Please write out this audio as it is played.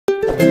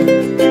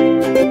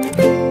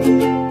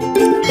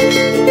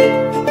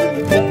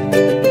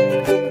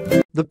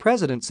The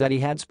president said he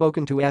had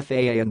spoken to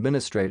FAA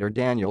Administrator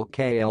Daniel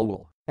K.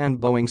 Elwell and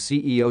Boeing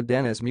CEO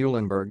Dennis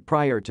Muilenburg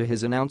prior to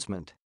his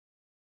announcement.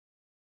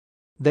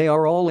 "They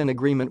are all in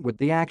agreement with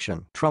the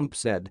action," Trump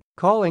said,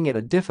 calling it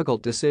a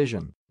difficult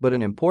decision, but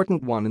an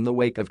important one in the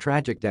wake of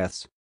tragic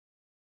deaths.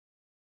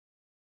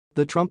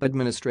 The Trump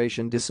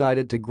administration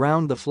decided to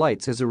ground the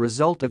flights as a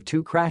result of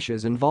two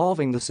crashes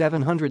involving the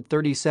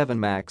 737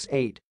 MAX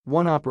 8,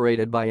 one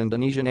operated by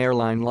Indonesian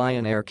airline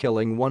Lion Air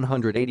killing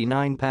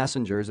 189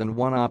 passengers and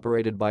one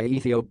operated by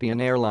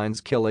Ethiopian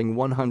Airlines killing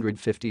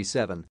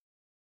 157.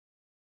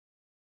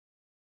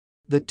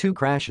 The two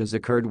crashes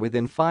occurred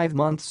within 5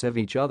 months of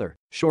each other,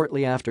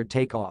 shortly after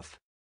takeoff.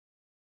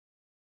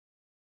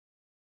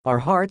 "Our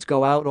hearts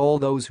go out all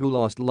those who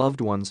lost loved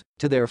ones,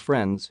 to their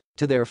friends,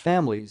 to their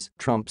families,"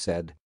 Trump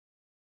said.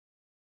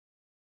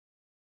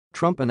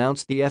 Trump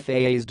announced the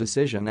FAA's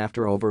decision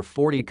after over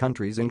 40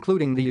 countries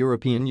including the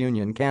European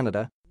Union,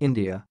 Canada,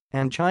 India,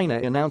 and China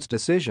announced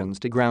decisions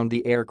to ground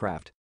the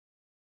aircraft.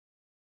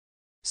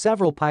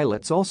 Several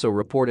pilots also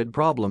reported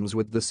problems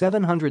with the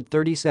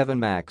 737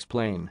 MAX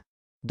plane.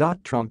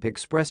 Trump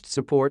expressed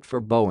support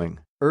for Boeing,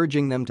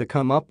 urging them to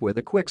come up with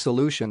a quick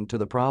solution to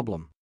the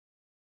problem.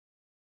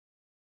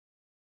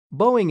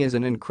 "Boeing is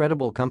an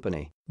incredible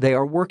company. They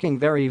are working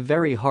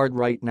very hard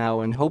right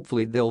now and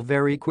hopefully they'll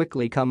very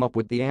quickly come up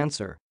with the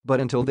answer,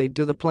 but until they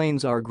do the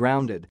planes are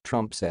grounded,"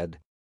 Trump said.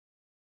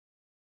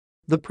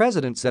 The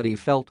president said he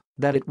felt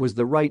that it was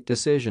the right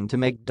decision to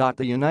make.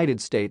 "The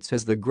United States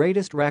has the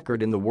greatest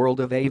record in the world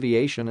of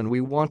aviation and we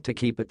want to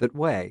keep it that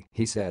way,"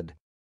 he said.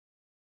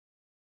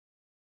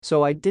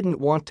 "So I didn't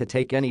want to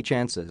take any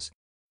chances.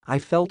 I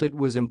felt it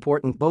was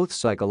important both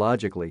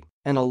psychologically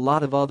and a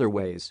lot of other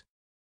ways."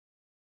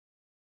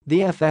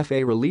 The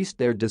FAA released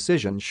their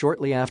decision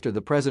shortly after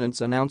the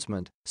president's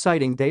announcement,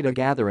 citing data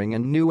gathering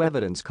and new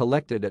evidence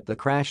collected at the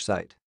crash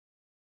site.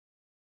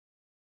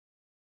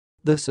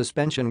 The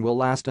suspension will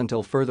last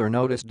until further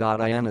notice.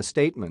 In a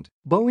statement,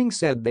 Boeing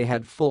said they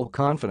had full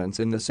confidence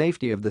in the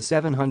safety of the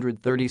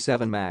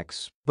 737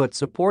 MAX, but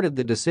supported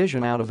the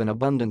decision out of an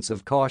abundance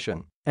of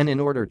caution and in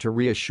order to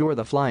reassure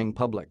the flying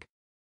public.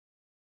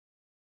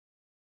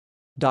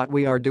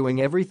 "We are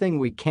doing everything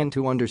we can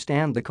to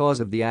understand the cause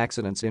of the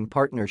accidents in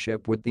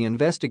partnership with the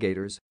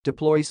investigators,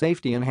 deploy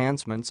safety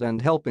enhancements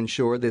and help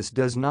ensure this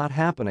does not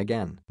happen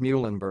again,"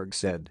 Muilenburg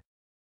said.